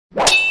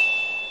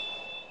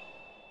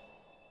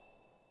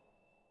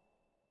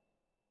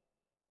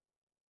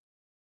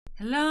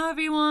Hello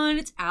everyone,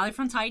 it's Allie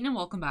from Titan and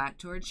welcome back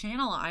to our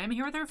channel. I am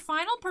here with our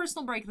final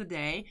personal break of the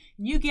day.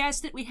 You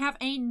guessed it, we have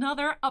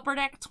another Upper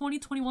Deck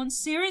 2021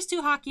 Series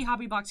 2 Hockey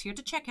Hobby Box here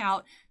to check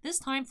out, this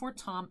time for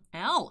Tom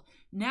L.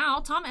 Now,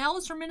 Tom L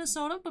is from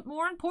Minnesota, but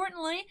more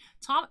importantly,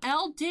 Tom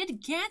L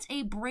did get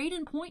a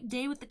Braden Point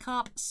Day with the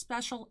Cup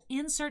special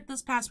insert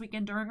this past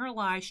weekend during our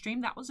live stream.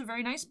 That was a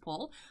very nice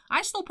pull.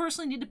 I still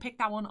personally need to pick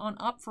that one on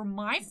up for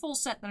my full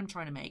set that I'm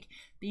trying to make.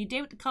 The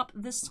Day with the Cup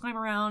this time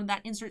around,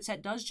 that insert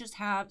set does just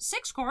have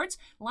 6 cards.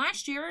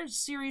 Last year,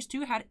 Series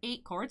 2 had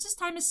 8 cards. This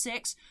time is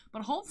 6,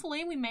 but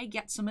hopefully we may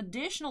get some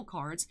additional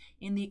cards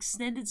in the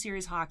Extended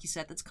Series hockey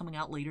set that's coming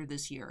out later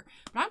this year.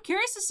 But I'm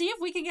curious to see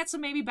if we can get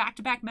some maybe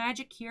back-to-back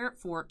magic here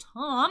for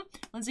Tom.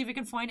 Let's see if we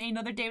can find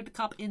another Day with the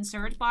Cup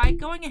insert by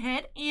going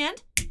ahead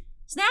and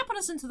snapping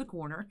us into the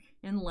corner,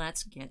 and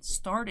let's get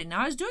started.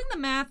 Now, I was doing the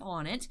math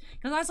on it,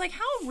 because I was like,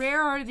 how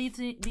rare are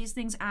these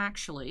things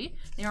actually?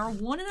 They are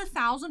 1 in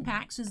 1,000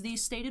 packs, is the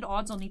stated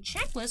odds on the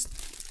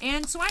checklist,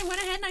 and so I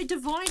went ahead and I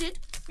divided,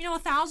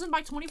 1,000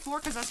 by 24,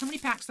 because that's how many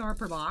packs there are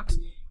per box,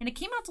 and it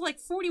came out to like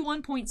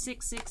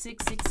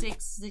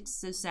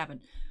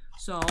 41.66666667.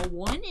 So,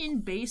 1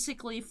 in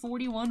basically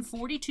 41,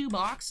 42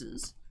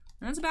 boxes.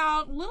 That's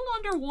about a little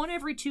under 1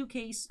 every 2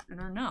 cases,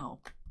 or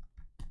no.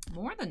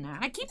 More than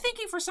that. I keep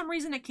thinking for some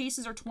reason that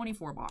cases are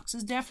 24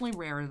 boxes. Definitely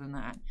rarer than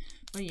that.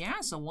 But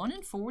yeah, so 1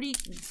 in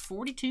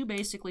 42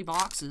 basically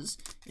boxes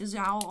is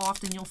how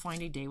often you'll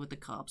find a Day with the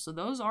Cup. So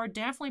those are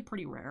definitely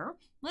pretty rare.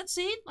 Let's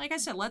see. Like I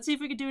said, let's see if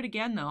we can do it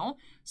again though.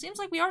 Seems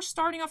like we are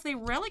starting off with a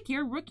relic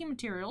here. Rookie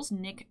materials,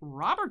 Nick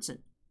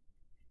Robertson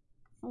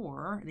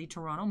for the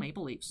Toronto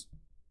Maple Leafs.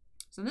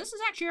 So this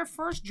is actually our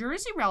first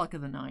jersey relic of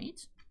the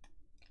night.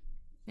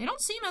 They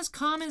don't seem as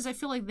common as I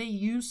feel like they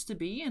used to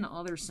be in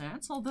other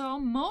sets, although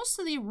most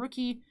of the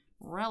rookie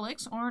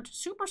relics aren't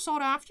super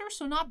sought after,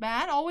 so not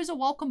bad. Always a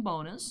welcome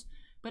bonus,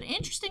 but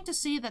interesting to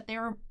see that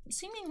they're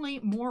seemingly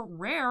more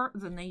rare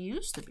than they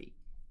used to be.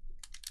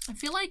 I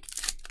feel like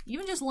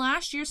even just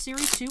last year,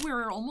 Series 2, we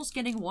were almost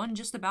getting one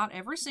just about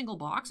every single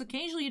box.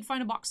 Occasionally you'd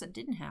find a box that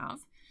didn't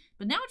have,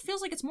 but now it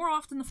feels like it's more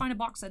often to find a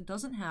box that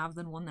doesn't have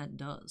than one that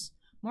does.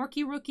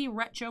 Marquee Rookie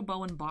Retro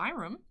Bowen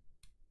Byram.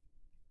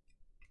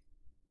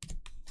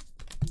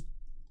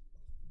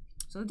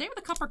 So the Day with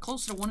the Cup are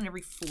closer to 1 in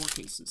every 4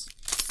 cases.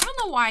 I don't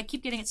know why I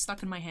keep getting it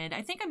stuck in my head.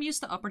 I think I'm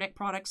used to Upper Deck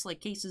products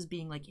like cases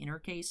being like inner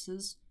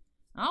cases.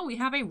 Oh, we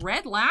have a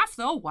red laugh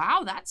though.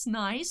 Wow, that's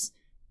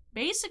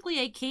basically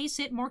a case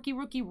hit Marquee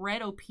Rookie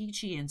Red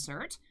O-Pee-Chee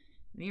insert.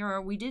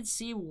 We did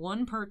see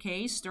 1 per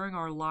case during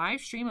our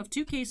live stream of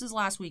 2 cases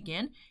last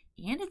weekend.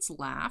 And it's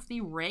laugh, the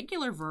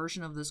regular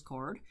version of this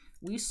card.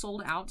 We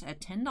sold out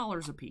at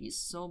 $10 a piece.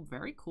 So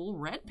very cool.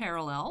 Red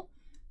parallel.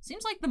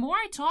 Seems like the more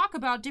I talk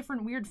about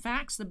different weird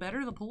facts, the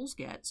better the pulls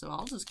get, so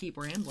I'll just keep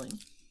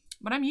rambling.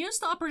 But I'm used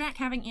to Upper Deck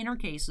having inner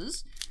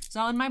cases,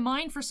 so in my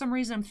mind, for some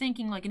reason, I'm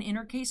thinking like an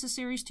inner case of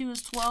Series 2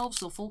 is 12,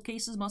 so full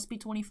cases must be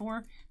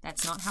 24.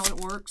 That's not how it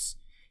works.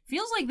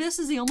 Feels like this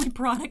is the only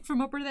product from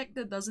Upper Deck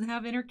that doesn't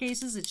have inner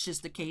cases. It's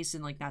just a case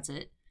and like that's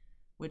it,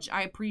 which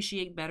I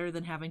appreciate better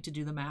than having to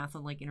do the math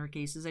on like inner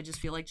cases. I just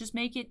feel like just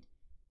make it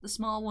the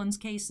small ones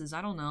cases.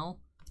 I don't know.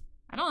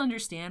 I don't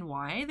understand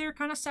why they're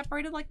kind of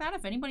separated like that.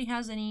 If anybody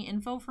has any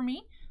info for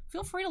me,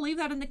 feel free to leave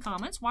that in the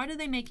comments. Why do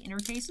they make inner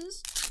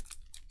cases?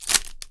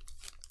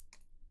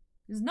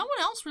 Because no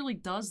one else really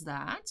does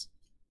that.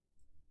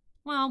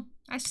 Well,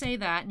 I say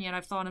that, and yet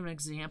I've thought of an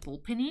example.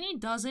 Panini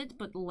does it,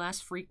 but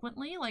less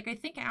frequently. Like, I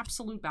think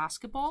Absolute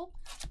Basketball,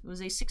 it was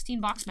a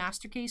 16-box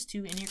master case,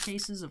 2 inner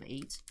cases of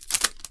 8.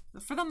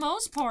 But for the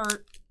most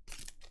part,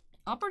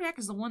 Upper Deck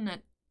is the one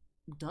that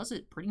does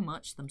it pretty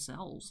much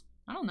themselves.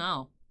 I don't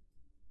know.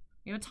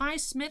 We have a Ty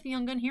Smith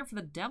Young Gun here for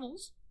the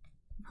Devils.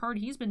 I've heard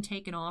he's been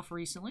taken off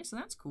recently, so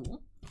that's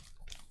cool.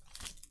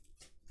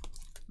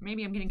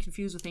 Maybe I'm getting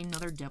confused with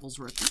another Devils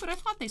rookie, but I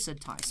thought they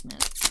said Ty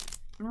Smith.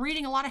 Been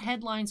reading a lot of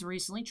headlines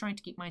recently, trying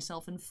to keep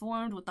myself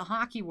informed with the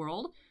hockey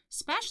world,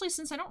 especially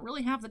since I don't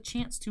really have the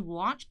chance to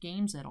watch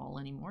games at all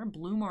anymore.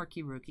 Blue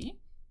Marquee Rookie.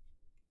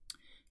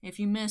 If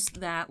you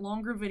missed that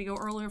longer video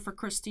earlier for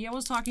Christie, I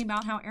was talking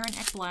about how Aaron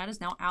Ekblad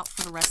is now out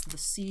for the rest of the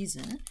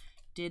season.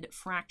 Did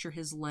fracture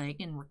his leg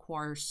and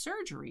requires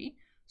surgery.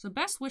 So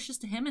best wishes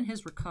to him and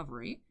his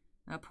recovery.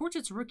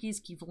 Portraits rookies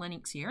Guy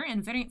Lennox here,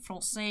 and Variant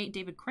Francais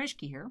David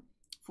Krejci here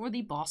for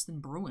the Boston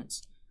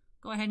Bruins.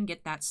 Go ahead and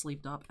get that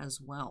sleeved up as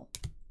well.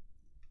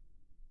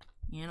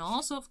 And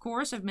also, of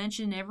course, I've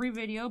mentioned in every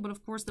video, but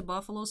of course the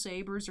Buffalo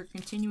Sabres are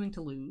continuing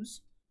to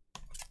lose.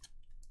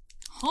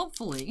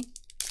 Hopefully,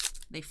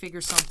 they figure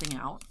something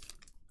out.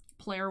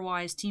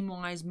 Player-wise,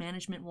 team-wise,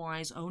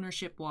 management-wise,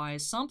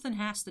 ownership-wise, something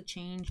has to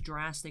change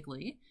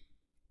drastically.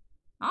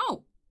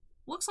 Oh,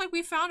 looks like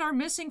we found our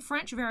missing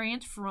French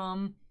variant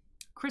from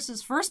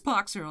Chris's first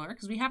box earlier,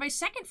 because we have a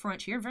second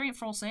French here, Variant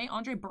Francais,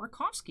 Andre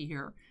Burakovsky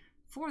here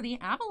for the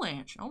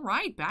Avalanche. All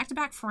right,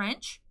 back-to-back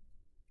French.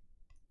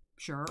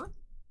 Sure.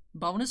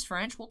 Bonus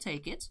French, we'll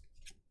take it.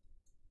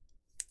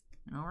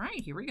 All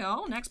right, here we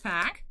go. Next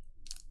pack.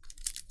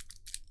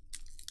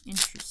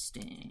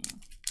 Interesting.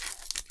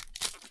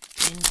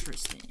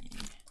 Interesting.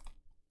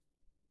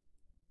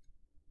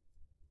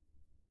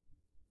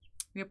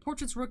 We have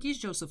Portraits Rookies,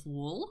 Joseph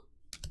Wool.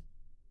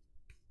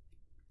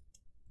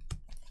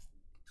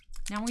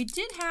 Now, we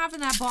did have in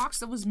that box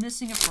that was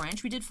missing a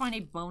French, we did find a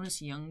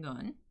bonus Young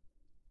Gun.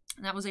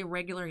 And that was a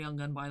regular Young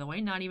Gun, by the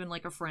way, not even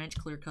like a French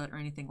clear cut or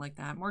anything like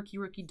that. Marquee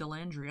Rookie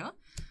Delandria.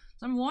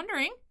 So I'm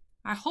wondering,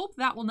 I hope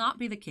that will not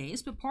be the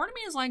case, but part of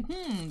me is like,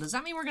 does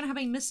that mean we're going to have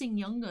a missing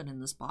Young Gun in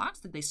this box?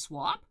 Did they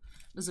swap?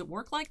 Does it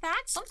work like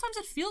that? Sometimes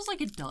it feels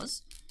like it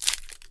does.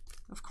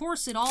 Of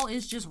course, it all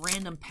is just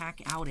random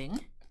pack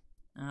outing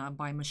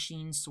by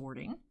machine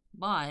sorting,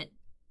 but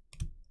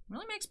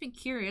really makes me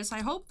curious.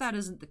 I hope that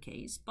isn't the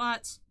case,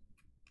 but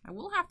I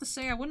will have to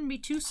say I wouldn't be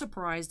too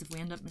surprised if we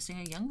end up missing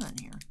a Young Gun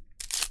here.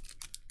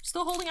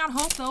 Still holding out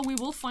hope, though. We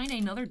will find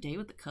another day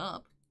with the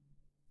Cup.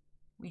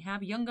 We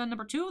have Young Gun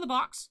number 2 of the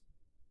box.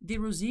 De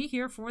Rosy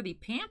here for the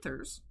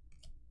Panthers.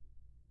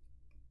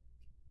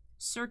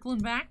 Circling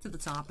back to the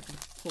topic of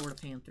Florida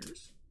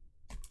Panthers.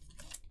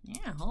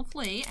 Yeah,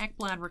 hopefully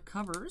Ekblad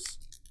recovers.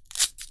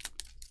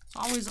 It's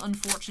always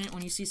unfortunate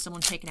when you see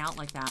someone taken out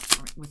like that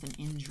with an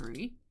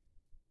injury.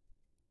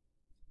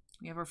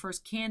 We have our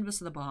first canvas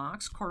of the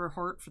box. Carter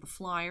Hart for the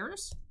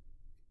Flyers.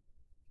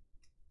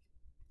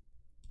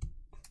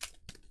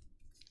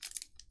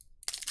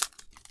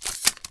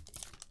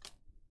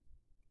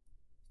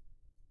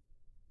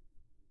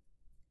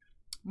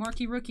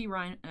 Marquee Rookie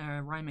Ryan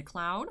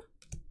McLeod.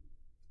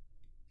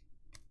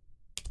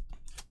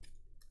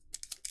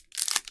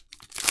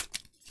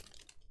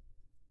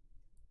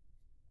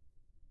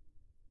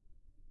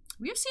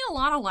 We have seen a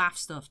lot of laugh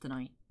stuff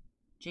tonight.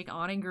 Jake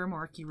Ottinger,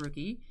 Marquee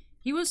Rookie.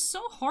 He was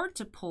so hard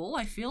to pull,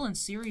 I feel, in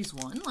Series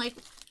 1. Like,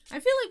 I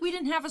feel like we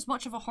didn't have as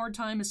much of a hard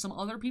time as some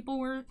other people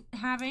were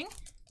having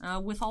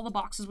with all the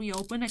boxes we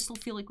opened. I still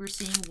feel like we're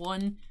seeing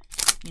one,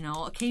 you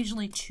know,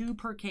 occasionally 2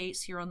 per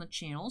case here on the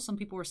channel. Some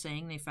people were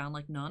saying they found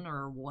like none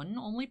or 1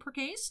 only per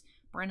case.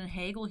 Brandon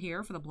Hagel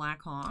here for the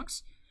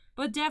Blackhawks.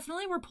 But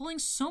definitely we're pulling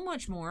so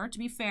much more. To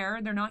be fair,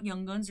 they're not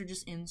Young Guns, they're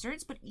just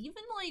inserts. But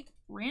even like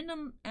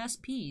random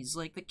SPs,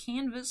 like the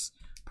Canvas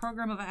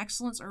Program of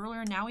Excellence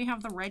earlier. Now we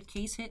have the red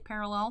case hit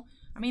parallel.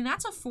 I mean,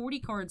 that's a 40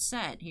 card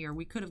set here.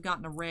 We could have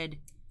gotten a red,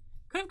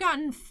 could have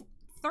gotten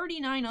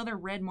 39 other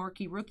red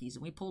Marquee Rookies,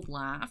 and we pulled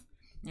Laugh.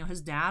 You know,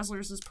 his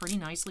Dazzlers is pretty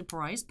nicely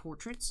priced.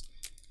 Portraits.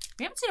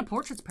 We haven't seen a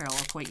Portraits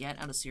parallel quite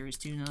yet out of Series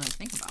 2 now that I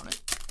think about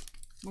it.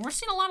 But we're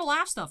seeing a lot of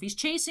Laugh stuff. He's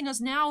chasing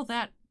us now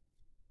that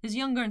his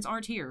Young Guns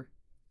aren't here.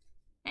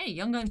 Hey,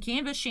 Young Gun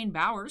Canvas, Shane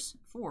Bowers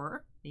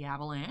for the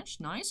Avalanche.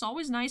 Nice.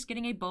 Always nice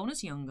getting a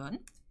bonus Young Gun.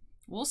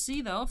 We'll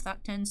see, though, if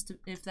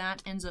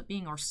that ends up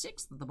being our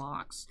 6th of the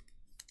box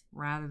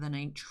rather than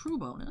a true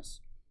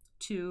bonus.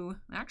 2,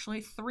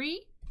 actually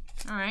 3.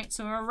 All right,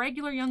 so our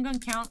regular Young Gun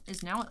count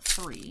is now at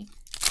 3.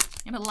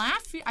 Yeah, but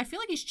Laugh, I feel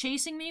like he's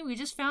chasing me. We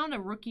just found a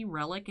rookie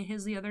relic of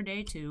his the other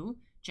day, too.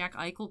 Jack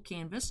Eichel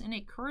Canvas and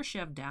a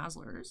Kurashev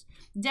Dazzlers.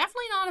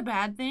 Definitely not a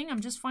bad thing.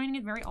 I'm just finding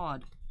it very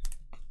odd.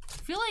 I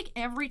feel like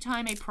every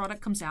time a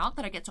product comes out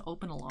that I get to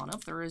open a lot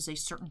of, there is a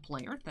certain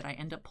player that I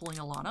end up pulling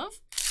a lot of.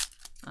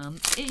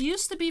 It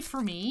used to be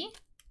for me,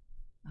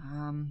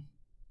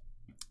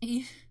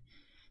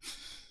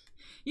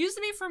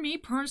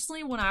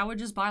 personally when I would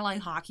just buy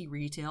like hockey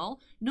retail,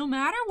 no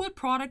matter what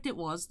product it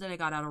was that I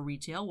got out of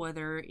retail,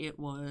 whether it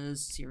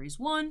was Series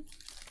 1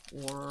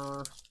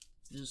 or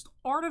just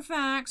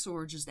artifacts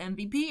or just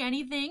MVP,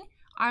 anything,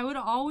 I would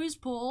always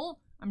pull.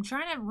 I'm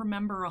trying to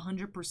remember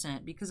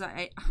 100% because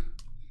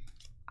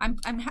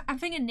I'm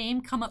having a name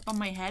come up on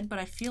my head, but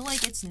I feel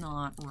like it's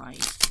not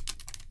right.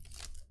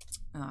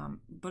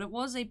 But it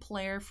was a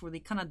player for the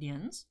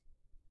Canadiens.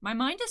 My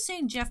mind is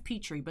saying Jeff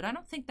Petrie, but I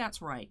don't think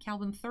that's right.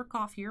 Calvin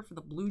Thurkoff here for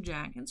the Blue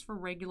Jackets for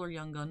regular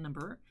Young Gun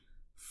number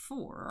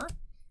 4.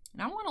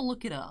 And I want to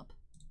look it up.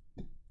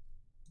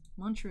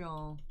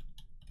 Montreal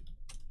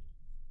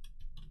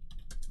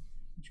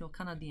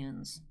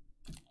Canadiens.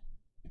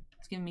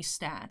 It's giving me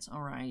stats.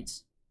 All right.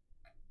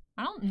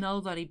 I don't know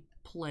that he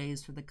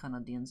plays for the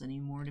Canadiens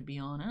anymore, to be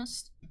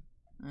honest.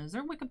 Is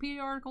there a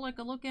Wikipedia article I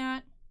could look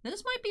at?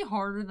 This might be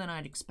harder than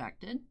I'd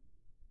expected.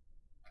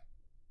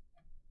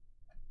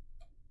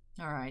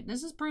 Alright,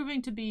 this is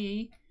proving to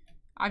be...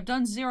 I've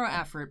done 0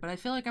 effort, but I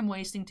feel like I'm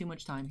wasting too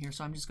much time here,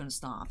 so I'm just going to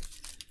stop.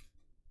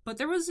 But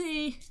there was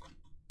a...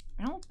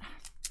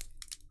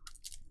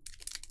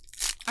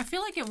 I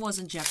feel like it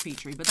wasn't Jeff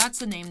Petrie, but that's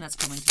the name that's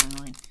coming to my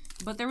mind.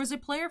 But there was a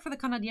player for the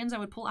Canadiens I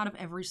would pull out of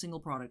every single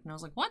product, and I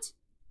was like, what?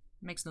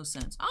 Makes no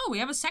sense. Oh, we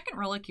have a second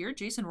relic here.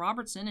 Jason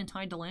Robertson and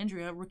Ty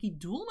Delandria, rookie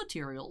dual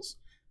materials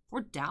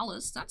for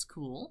Dallas. That's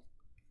cool.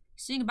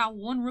 Seeing about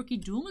 1 rookie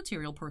dual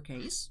material per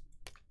case.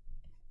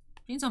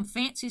 Seen some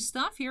fancy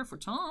stuff here for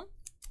Tom.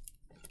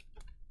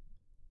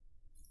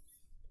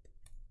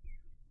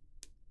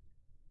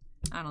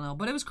 I don't know,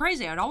 but it was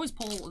crazy. I'd always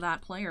pull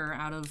that player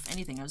out of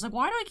anything. I was like,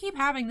 why do I keep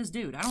having this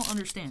dude? I don't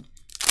understand.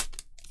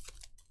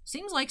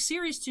 Seems like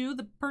Series 2,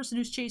 the person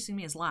who's chasing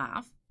me is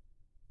Laugh.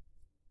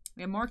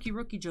 We have Marquee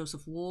Rookie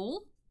Joseph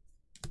Wool.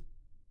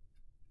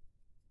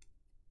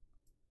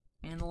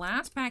 And the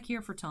last pack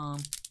here for Tom.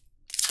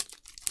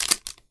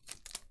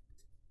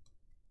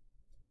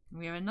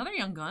 We have another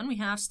young gun. We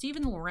have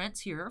Steven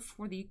Lawrence here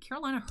for the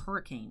Carolina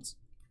Hurricanes.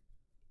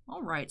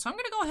 All right, so I'm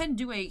going to go ahead and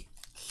do a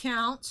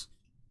count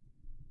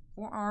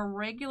for our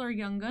regular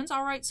young guns.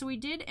 All right, so we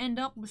did end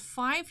up with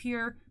 5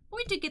 here. But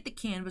we did get the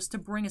canvas to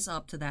bring us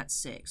up to that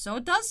 6. So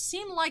it does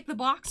seem like the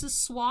boxes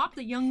swapped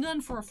the young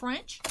gun for a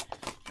French.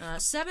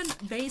 7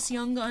 base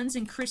young guns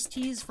in Chris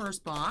T's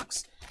first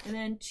box. And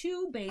then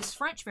 2 base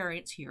French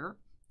variants here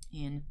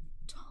in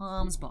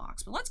Tom's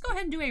box. But let's go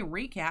ahead and do a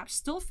recap.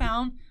 Still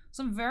found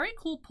some very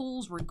cool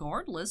pulls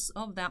regardless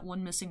of that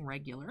one missing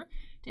regular.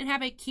 Did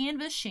have a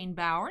canvas Shane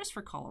Bowers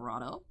for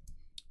Colorado.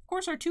 Of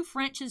course, our 2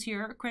 Frenches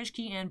here,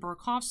 Krejci and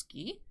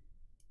Burakovsky.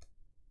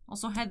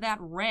 Also had that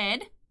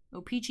red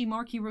O-Pee-Chee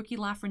Marquee Rookie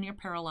Lafreniere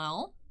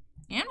parallel.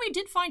 And we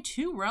did find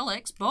 2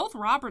 relics, both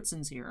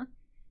Robertsons here.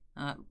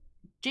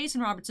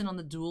 Jason Robertson on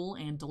the dual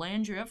and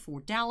Delandria for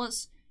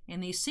Dallas.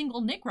 And the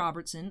single Nick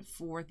Robertson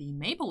for the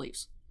Maple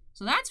Leafs.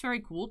 So that's very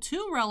cool.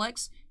 2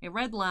 relics, a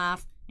red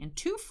laugh, and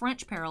 2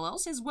 French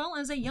parallels, as well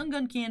as a young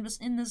gun canvas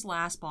in this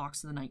last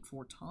box of the night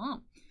for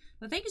Tom.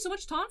 But thank you so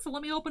much, Tom, for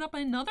letting me open up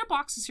another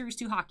box of Series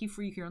 2 hockey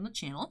for you here on the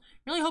channel.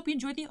 Really hope you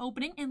enjoyed the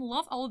opening and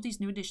love all of these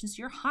new additions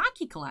to your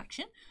hockey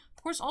collection.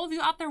 Of course, all of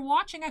you out there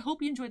watching, I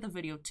hope you enjoyed the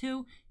video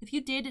too. If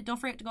you did,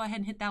 don't forget to go ahead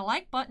and hit that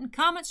like button,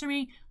 comments for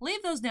me,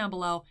 leave those down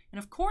below. And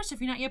of course,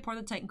 if you're not yet part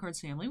of the Titan Cards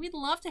family, we'd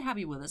love to have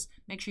you with us.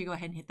 Make sure you go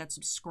ahead and hit that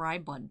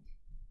subscribe button.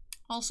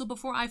 Also,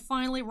 before I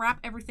finally wrap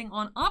everything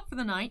on up for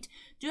the night,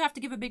 do have to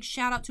give a big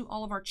shout out to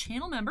all of our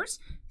channel members.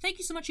 Thank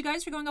you so much, you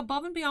guys, for going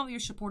above and beyond with your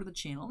support of the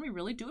channel. We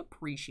really do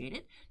appreciate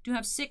it. Do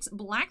have 6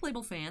 Black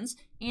Label fans,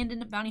 and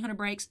in Bounty Hunter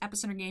Breaks,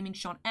 Epicenter Gaming,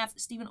 Sean F.,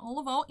 Stephen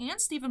Olivo, and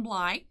Stephen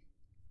Bly.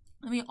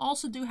 And we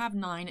also do have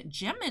 9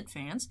 Gem Mint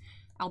fans,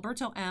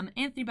 Alberto M.,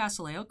 Anthony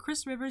Basileo,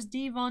 Chris Rivers,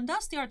 Devon,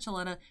 Dusty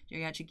Archuleta,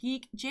 Geriatric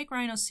Geek, Jake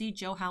Rhino C.,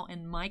 Joe Howe,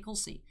 and Michael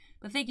C.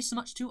 But thank you so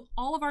much to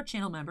all of our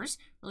channel members.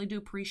 Really do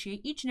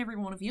appreciate each and every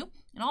one of you.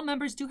 And all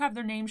members do have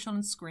their names shown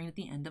on the screen at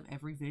the end of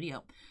every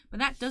video.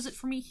 But that does it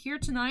for me here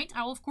tonight.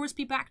 I will, of course,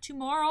 be back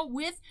tomorrow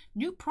with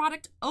new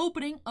product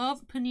opening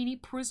of Panini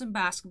Prizm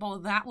Basketball.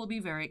 That will be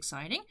very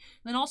exciting. And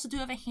then also do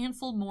have a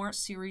handful more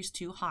Series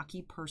 2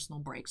 hockey personal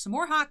breaks. Some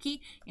more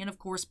hockey and, of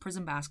course,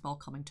 Prizm Basketball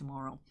coming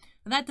tomorrow.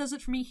 But that does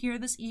it for me here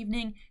this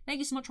evening. Thank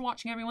you so much for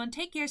watching, everyone.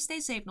 Take care,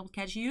 stay safe, and I'll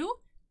catch you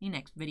in the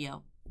next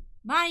video.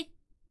 Bye!